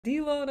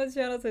dlow on the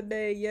channel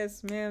today.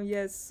 Yes, ma'am.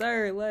 Yes,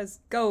 sir. Let's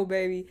go,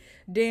 baby.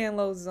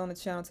 dlow is on the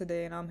channel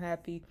today, and I'm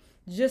happy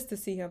just to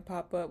see him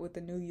pop up with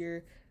the new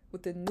year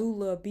with the new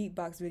little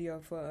beatbox video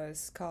for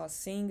us called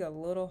Sing a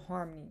Little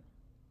Harmony.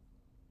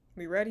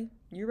 We ready?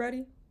 You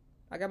ready?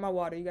 I got my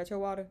water. You got your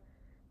water?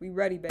 We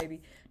ready,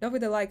 baby. Don't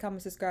forget to like,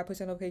 comment, subscribe, push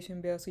the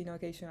notification bell so you know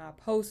notification I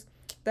post.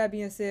 That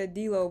being said,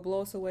 dlow,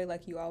 blow us away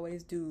like you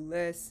always do.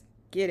 Let's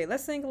get it.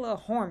 Let's sing a little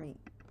harmony.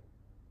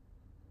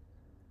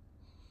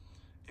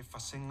 If I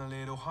sing a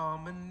little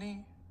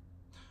harmony,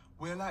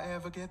 will I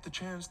ever get the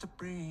chance to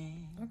breathe?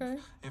 Okay.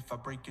 If I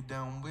break it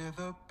down with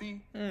a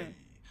beat, hey,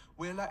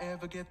 will I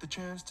ever get the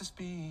chance to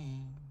speak?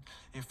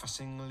 If I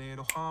sing a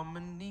little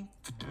harmony,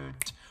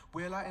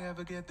 will I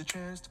ever get the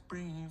chance to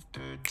breathe?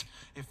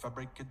 If I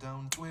break it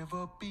down with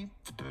a beat,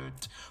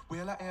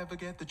 will I ever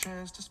get the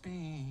chance to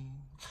speak?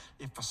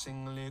 If I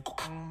sing a little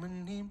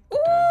harmony,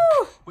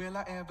 will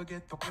I ever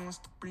get the chance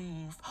to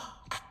breathe?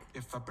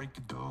 If I break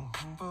it down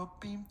with a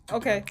beat,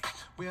 Okay.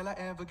 will I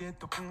ever get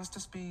the chance to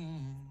speak?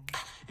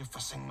 If I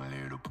sing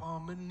a little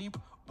harmony,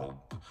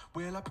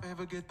 will I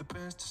ever get the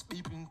chance to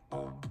speak?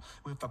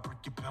 If I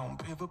break it down,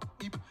 babe,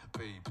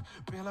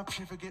 will I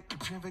ever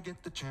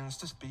get the chance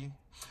to speak?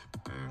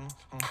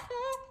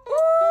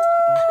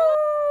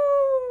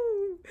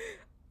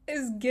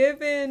 It's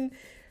given.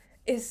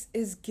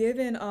 It's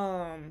given.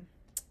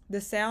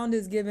 The sound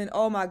is given.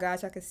 Oh my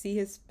gosh, I can see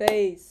his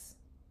face.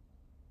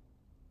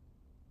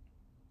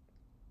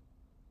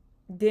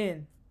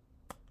 Den.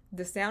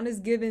 The sound is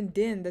given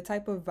den. The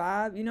type of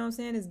vibe, you know what I'm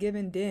saying, is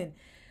given den.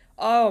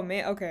 Oh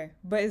man, okay.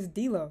 But it's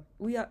dlow.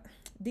 We are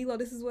dlow,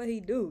 this is what he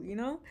do, you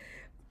know?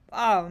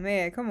 Oh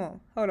man, come on.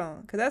 Hold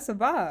on. Cause that's a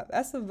vibe.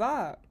 That's a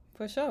vibe.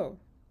 For sure.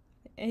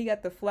 And he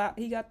got the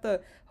he got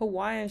the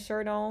Hawaiian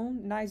shirt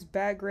on. Nice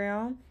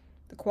background.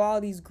 The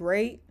quality's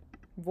great.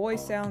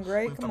 Voice sound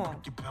great. Come on.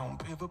 Will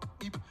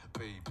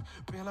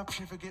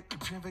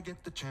I ever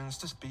get the chance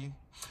to speak?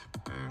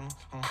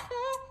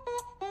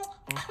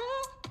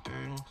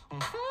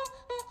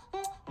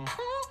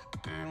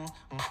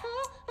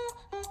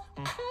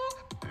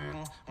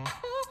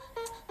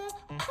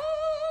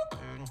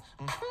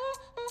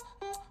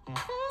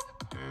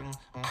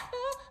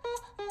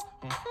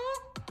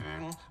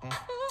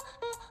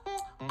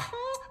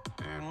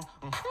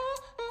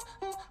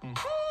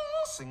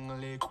 Sing a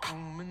little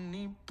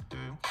harmony,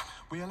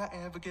 will I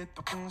ever get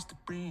the chance to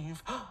breathe?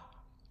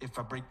 If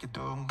I break it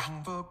down,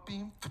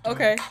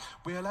 Okay.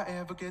 will I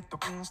ever get the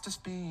chance to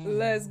speak?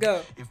 Let's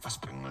go. If I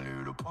spring a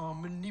little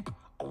harmony,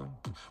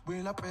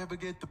 will I ever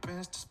get the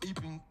chance to speak?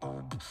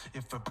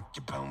 If I break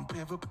it down,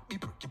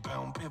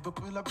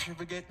 will I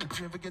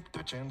ever get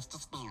the chance to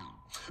speak?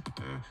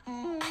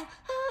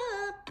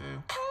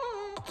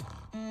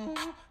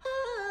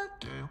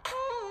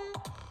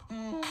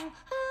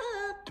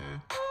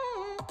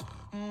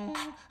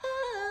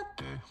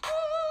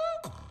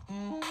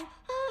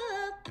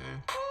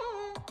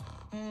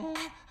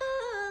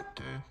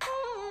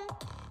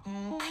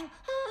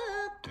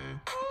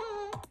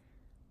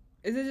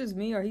 Is it just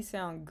me or he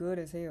sound good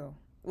as hell?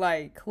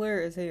 Like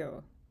clear as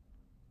hell.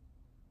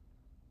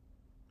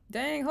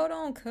 Dang, hold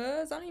on,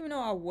 cuz. I don't even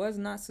know I was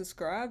not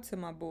subscribed to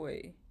my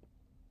boy.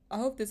 I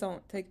hope this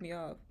don't take me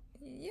off.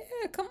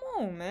 Yeah, come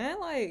on, man.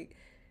 Like,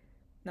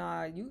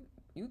 nah, you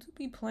two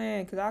be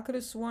playing, cause I could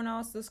have sworn I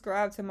was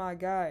subscribed to my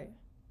guy.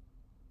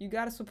 You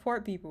gotta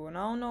support people, and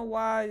I don't know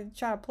why you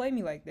try to play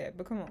me like that,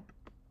 but come on.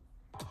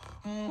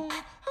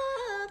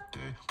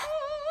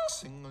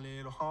 Sing a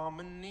little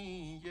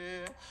harmony,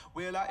 yeah.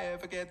 Will I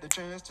ever get the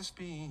chance to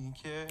speak,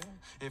 yeah?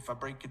 If I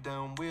break it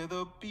down with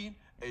a beat,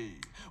 hey.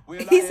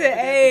 Will He I said,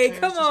 ever "Hey, get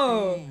the come chance to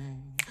on." speak?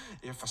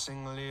 If I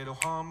sing a little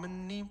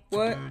harmony,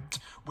 What?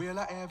 will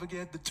I ever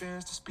get the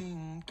chance to speak?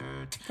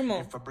 Come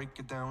on. If I break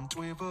it down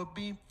with a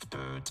beat,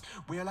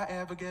 will I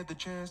ever get the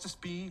chance to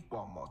speak?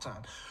 One more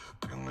time.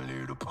 Bring a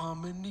little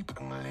harmony,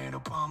 bring a little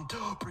pump.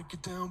 Break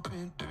it down,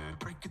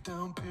 break it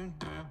down, bring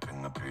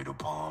a little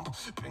pump,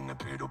 bring a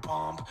little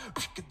pump.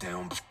 Break it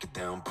down, break it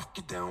down, break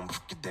it down,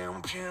 break it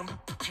down, jam,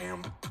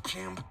 jam,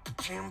 jam,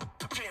 jam,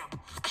 jam.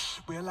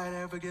 Will I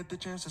ever get the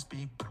chance to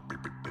speak?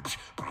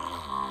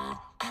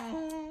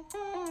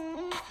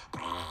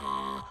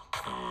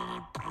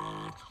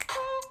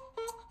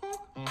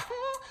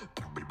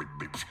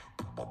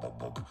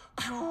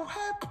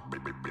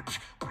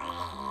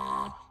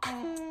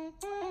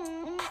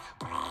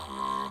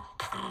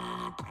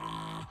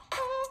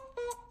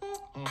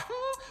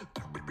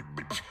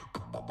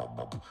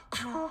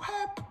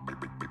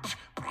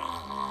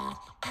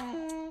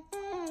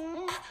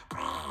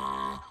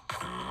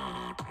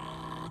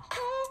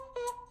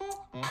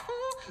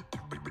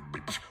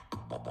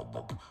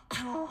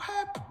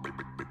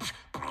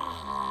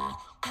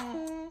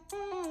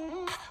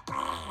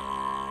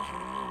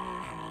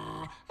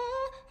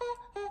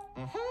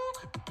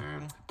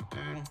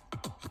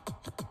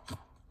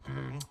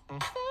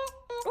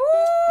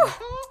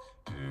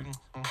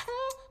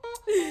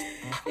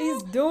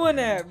 He's doing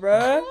that,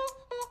 bruh.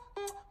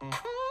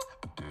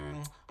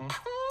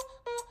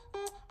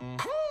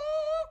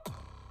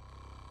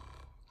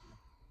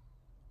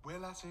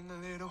 Will I sing a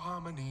little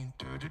harmony?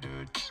 Ah,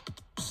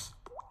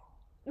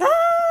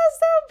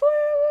 stop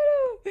playing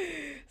with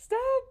him.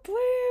 Stop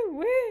playing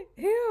with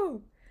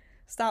him.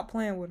 Stop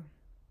playing with him.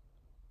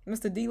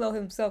 Mr. dlow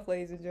himself,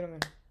 ladies and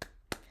gentlemen.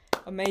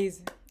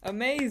 Amazing.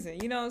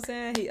 Amazing. You know what I'm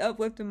saying? He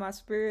uplifted my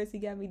spirits. He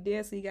got me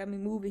dancing. He got me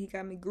moving. He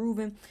got me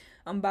grooving.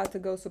 I'm about to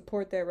go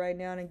support that right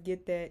now and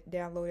get that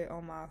downloaded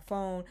on my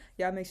phone.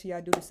 Y'all make sure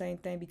y'all do the same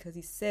thing because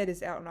he said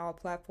it's out on all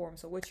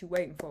platforms. So what you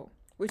waiting for?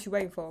 What you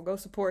waiting for? Go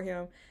support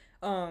him.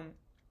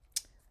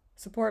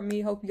 Support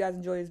me. Hope you guys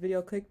enjoy this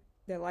video. Click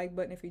that like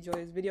button if you enjoy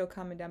this video.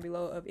 Comment down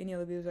below of any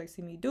other videos you'd like to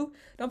see me do.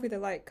 Don't forget to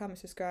like, comment,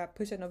 subscribe,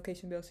 push that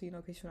notification bell so you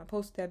know when I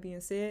post. That being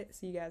said,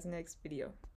 see you guys next video.